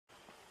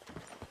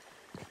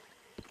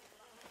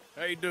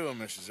How you doing,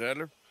 Mrs.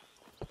 Adler?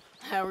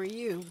 How are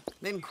you?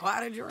 Been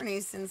quite a journey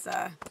since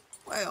I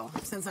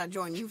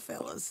joined you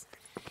fellas.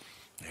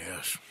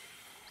 Yes.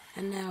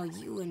 And now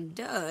you and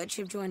Dutch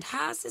have joined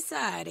high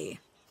society.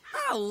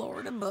 Oh,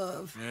 Lord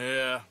above.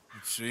 Yeah,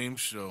 it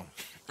seems so.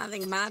 I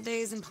think my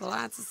days in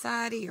polite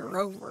society are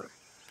over.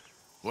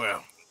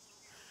 Well,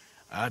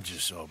 I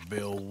just saw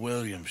Bill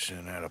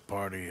Williamson at a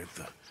party at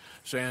the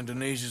San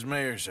Denise's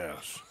mayor's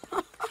house.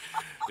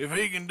 If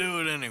he can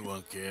do it,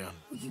 anyone can.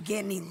 You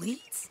get any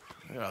leads?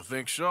 Yeah, I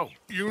think so.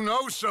 You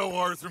know so,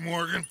 Arthur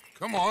Morgan.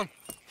 Come on.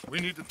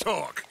 We need to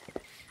talk.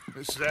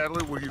 Mrs.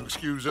 Adler, will you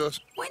excuse us?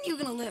 When you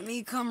gonna let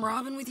me come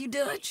robbing with you,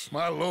 Dutch?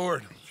 My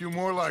lord, a few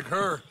more like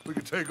her, we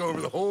could take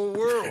over the whole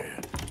world. Yeah.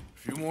 A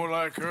few more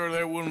like her,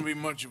 there wouldn't be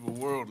much of a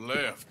world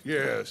left.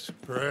 Yes,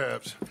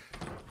 perhaps.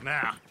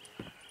 Now,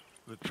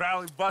 the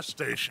trolley bus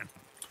station.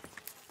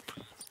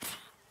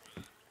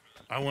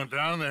 I went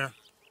down there.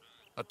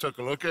 I took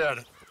a look at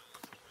it.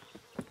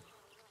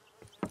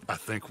 I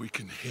think we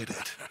can hit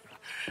it.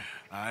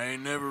 I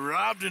ain't never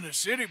robbed in a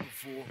city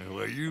before.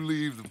 Well, you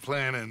leave the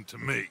planning to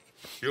me.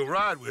 You'll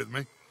ride with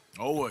me?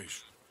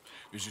 Always.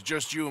 Is it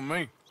just you and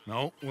me?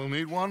 No, we'll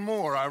need one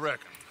more, I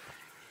reckon.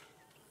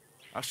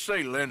 I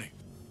say Lenny.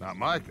 Not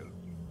Micah.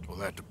 Well,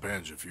 that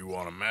depends if you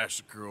want a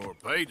massacre or a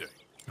payday.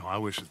 No, I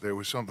wish that there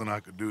was something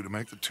I could do to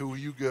make the two of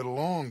you get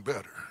along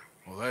better.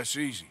 Well, that's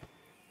easy.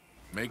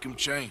 Make them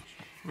change.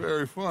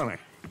 Very funny.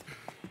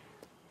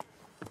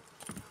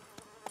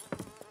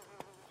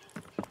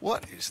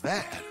 What is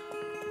that?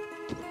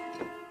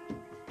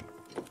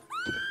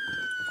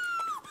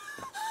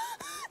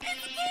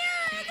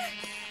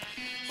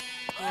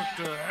 What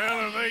the hell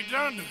have they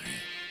done to me?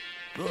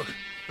 Look,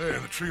 there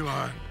in the tree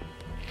line.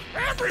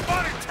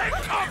 Everybody take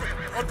cover!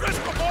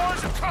 O'Driscoll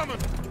boys are coming!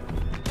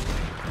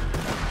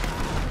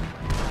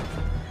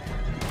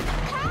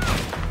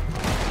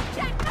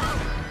 Jack, no!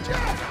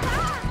 Jack!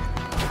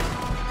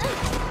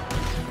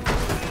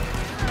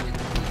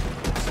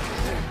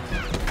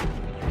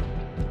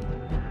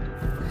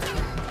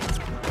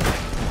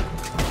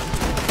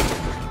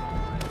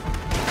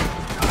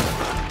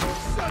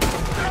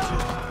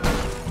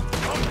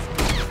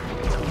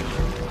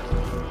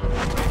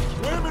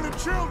 Women and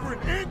children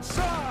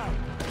inside!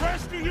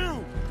 Rest of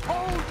you,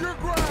 hold your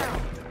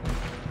ground!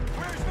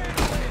 Where's Van?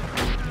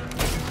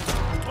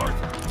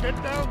 Arthur, get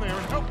down there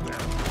and help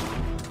them.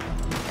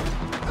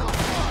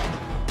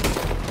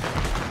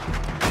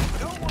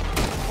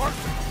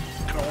 Arthur,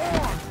 go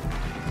on!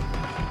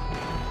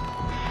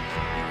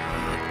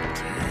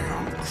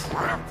 Damn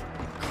crap.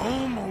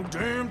 Come on,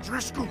 damn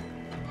Driscoll.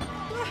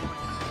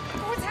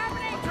 What's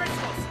happening?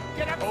 Driscoll's!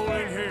 Get up! Hold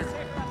in here.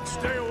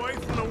 Stay away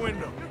from the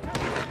window.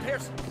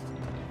 Pearson!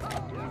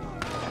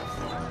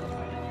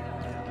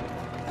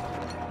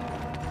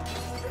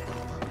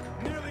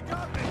 Nearly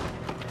got me!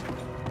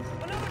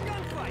 Another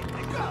gunfight!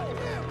 They go!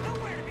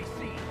 Nowhere to be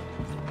seen!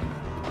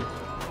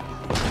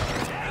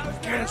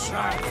 Get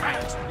inside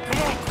fast. Come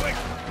on, quick.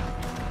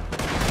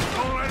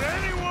 Don't let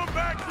anyone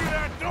back through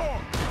that door.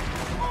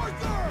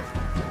 Arthur!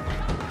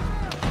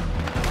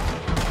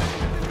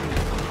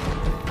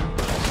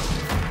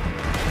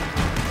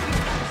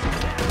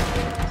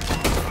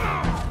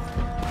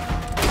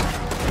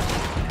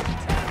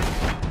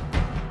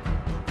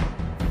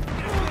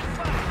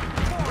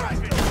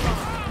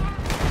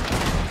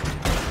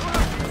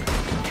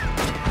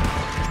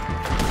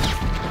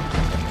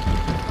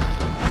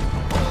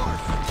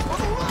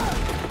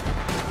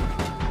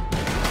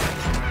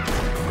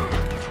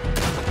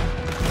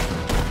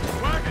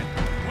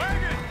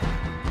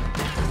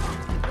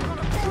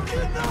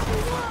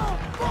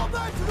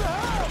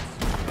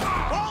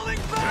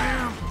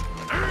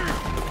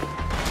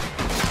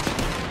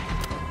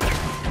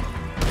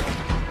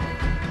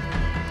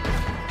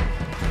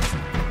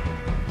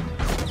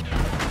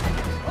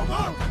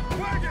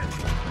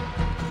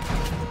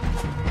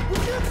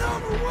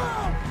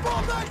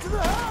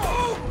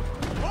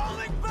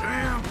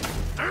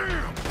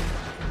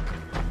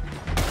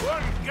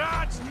 What in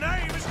God's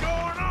name is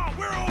going on?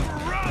 We're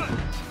overrun.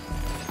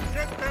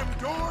 Get them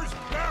doors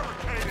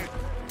barricaded!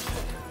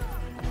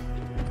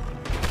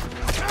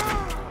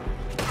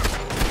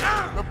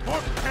 The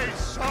bookcase,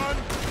 son!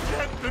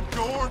 Get the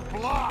door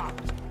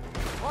blocked!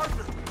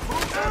 Arthur,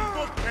 move that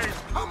bookcase!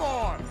 Come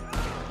on!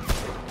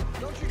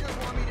 Don't you just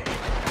want me to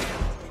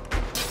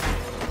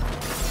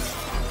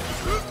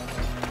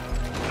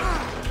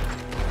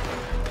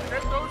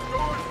Get those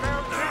doors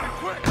barricaded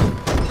quick!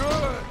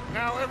 Good!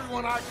 Now,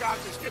 everyone, I got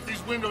this. Get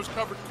these windows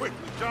covered quickly.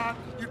 John,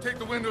 you take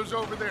the windows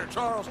over there.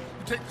 Charles, you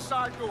take the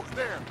side doors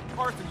there.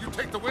 Arthur, you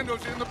take the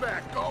windows in the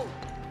back. Go!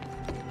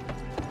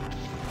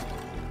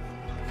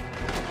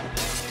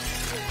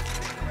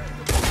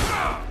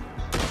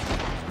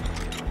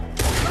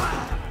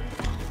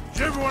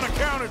 Is everyone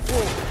accounted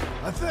for?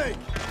 I think.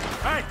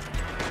 Hey,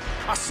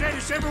 I said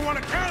is everyone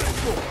accounted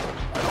for?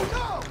 I don't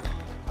know.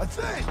 I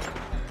think.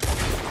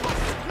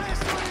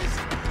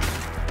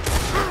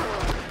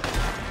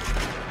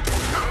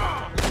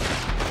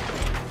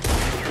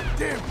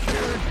 Damn,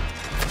 Kieran.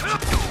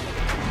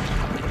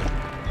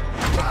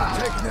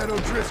 Take Ned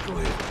O'Driscoll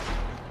in.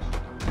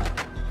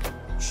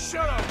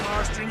 Shut up,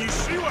 Marston. You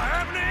see what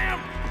happened to him?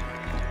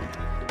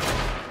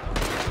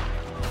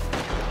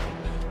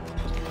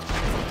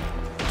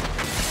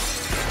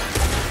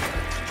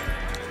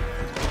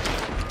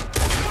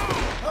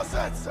 How's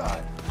that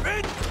side?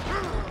 Red!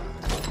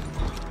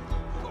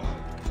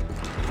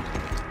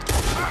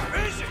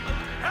 Vision!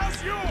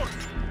 How's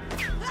yours?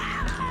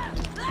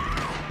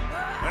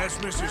 That's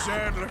Mrs.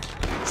 Adler.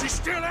 She's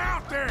still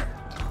out there.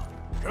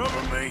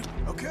 Cover me.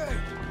 Okay.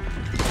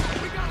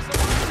 We got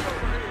somebody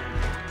over here.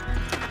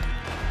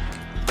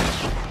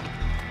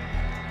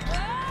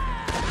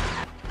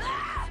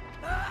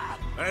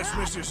 That's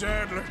Mrs.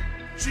 Adler.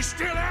 She's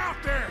still out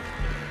there.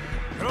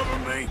 Cover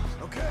me.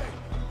 Okay.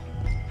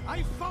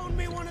 I phoned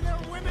me one of their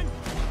women.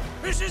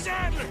 Mrs.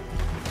 Adler!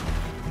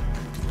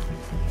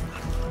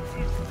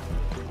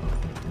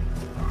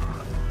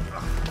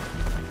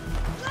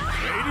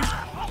 Sadie!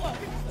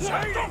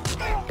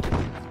 Sadie!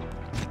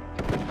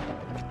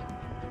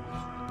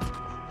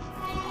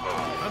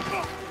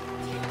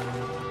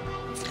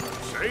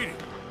 Sadie,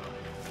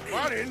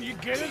 why didn't you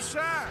get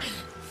inside?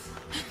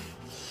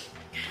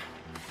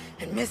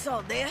 And miss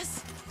all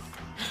this?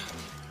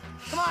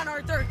 Come on,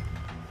 Arthur.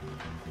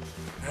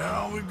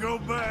 Now we go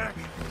back.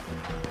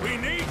 We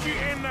need you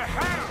in the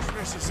house,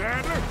 Mrs.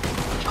 Adler.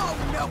 Oh,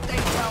 no, they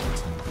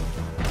don't.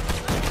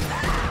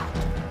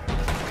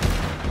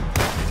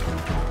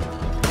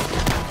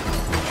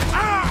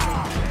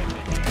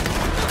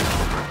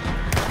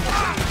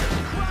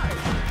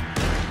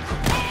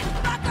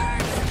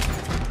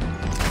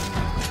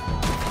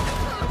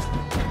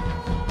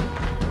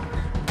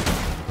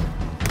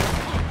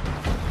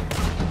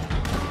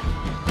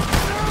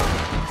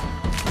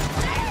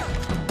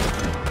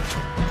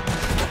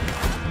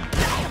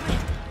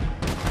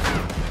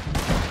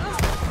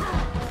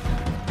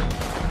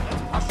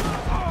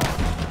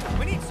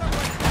 We need someone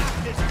to stop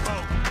this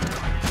boat.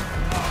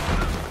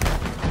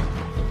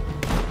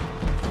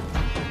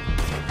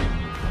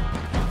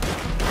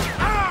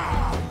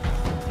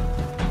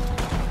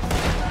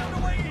 Found a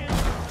way in.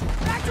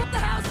 Back up the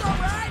house, all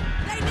right?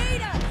 They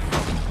need us.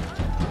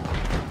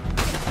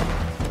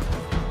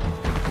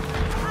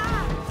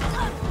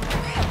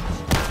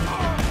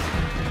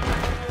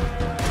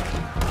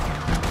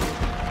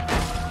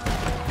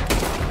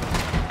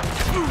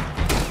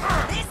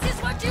 This is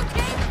what you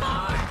came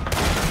for?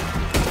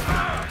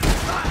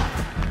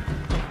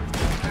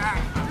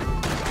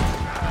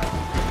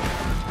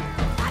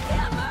 I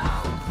can't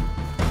move.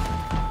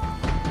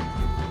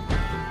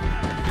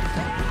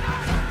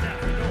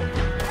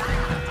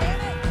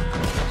 Damn it.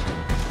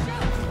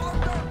 Shoot,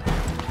 Arthur.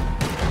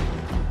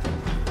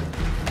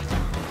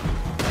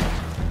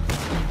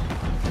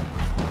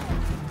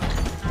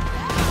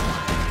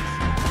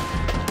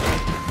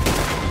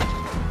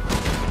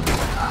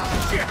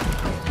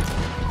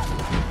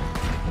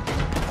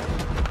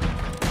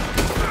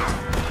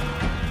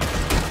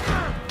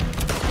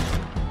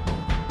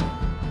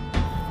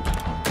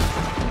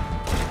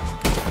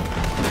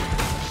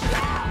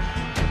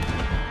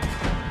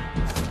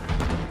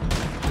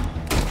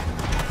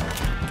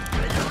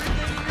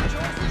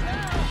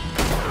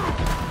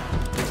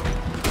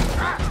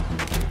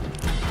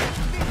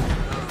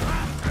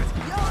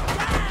 You'll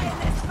die in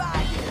this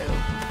bayou.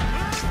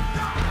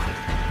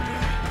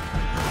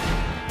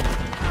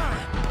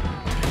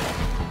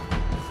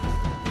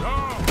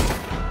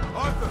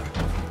 Arthur!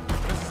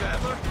 Mrs.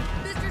 Adler?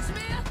 Mr.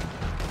 Smith?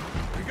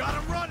 We got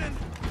him running!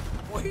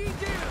 We do.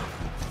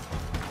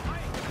 I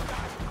ain't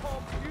got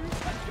called you.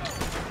 Let's go.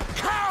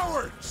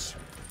 Cowards!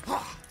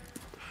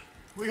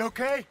 We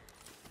okay?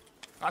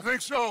 I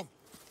think so.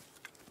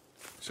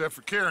 Except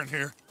for Karen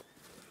here.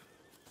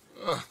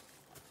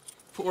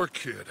 Poor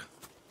kid.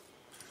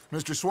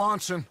 Mr.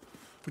 Swanson,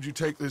 would you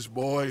take this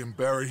boy and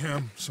bury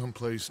him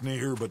someplace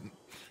near, but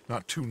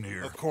not too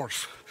near? Of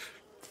course.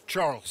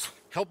 Charles,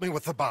 help me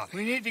with the body.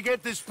 We need to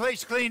get this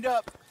place cleaned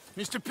up.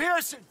 Mr.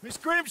 Pearson, Miss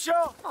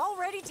Grimshaw.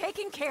 Already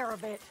taking care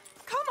of it.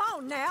 Come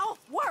on now,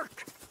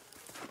 work.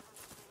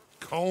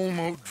 Colm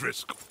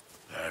O'Driscoll.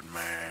 That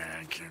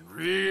man can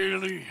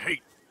really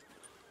hate.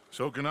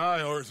 So can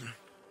I, Arthur.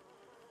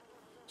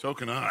 So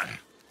can I.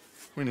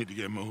 We need to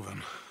get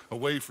moving.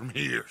 Away from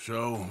here.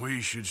 So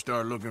we should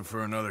start looking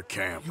for another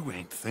camp. You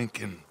ain't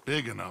thinking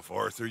big enough,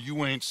 Arthur.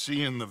 You ain't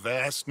seeing the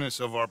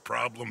vastness of our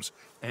problems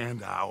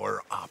and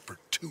our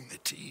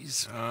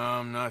opportunities.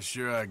 I'm not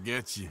sure I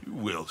get you. You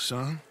will,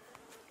 son.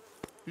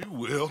 You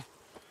will.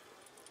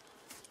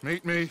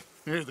 Meet me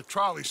near the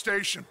trolley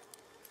station.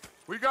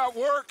 We got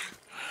work.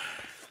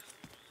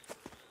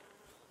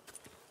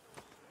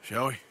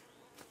 Shall we?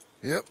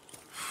 Yep.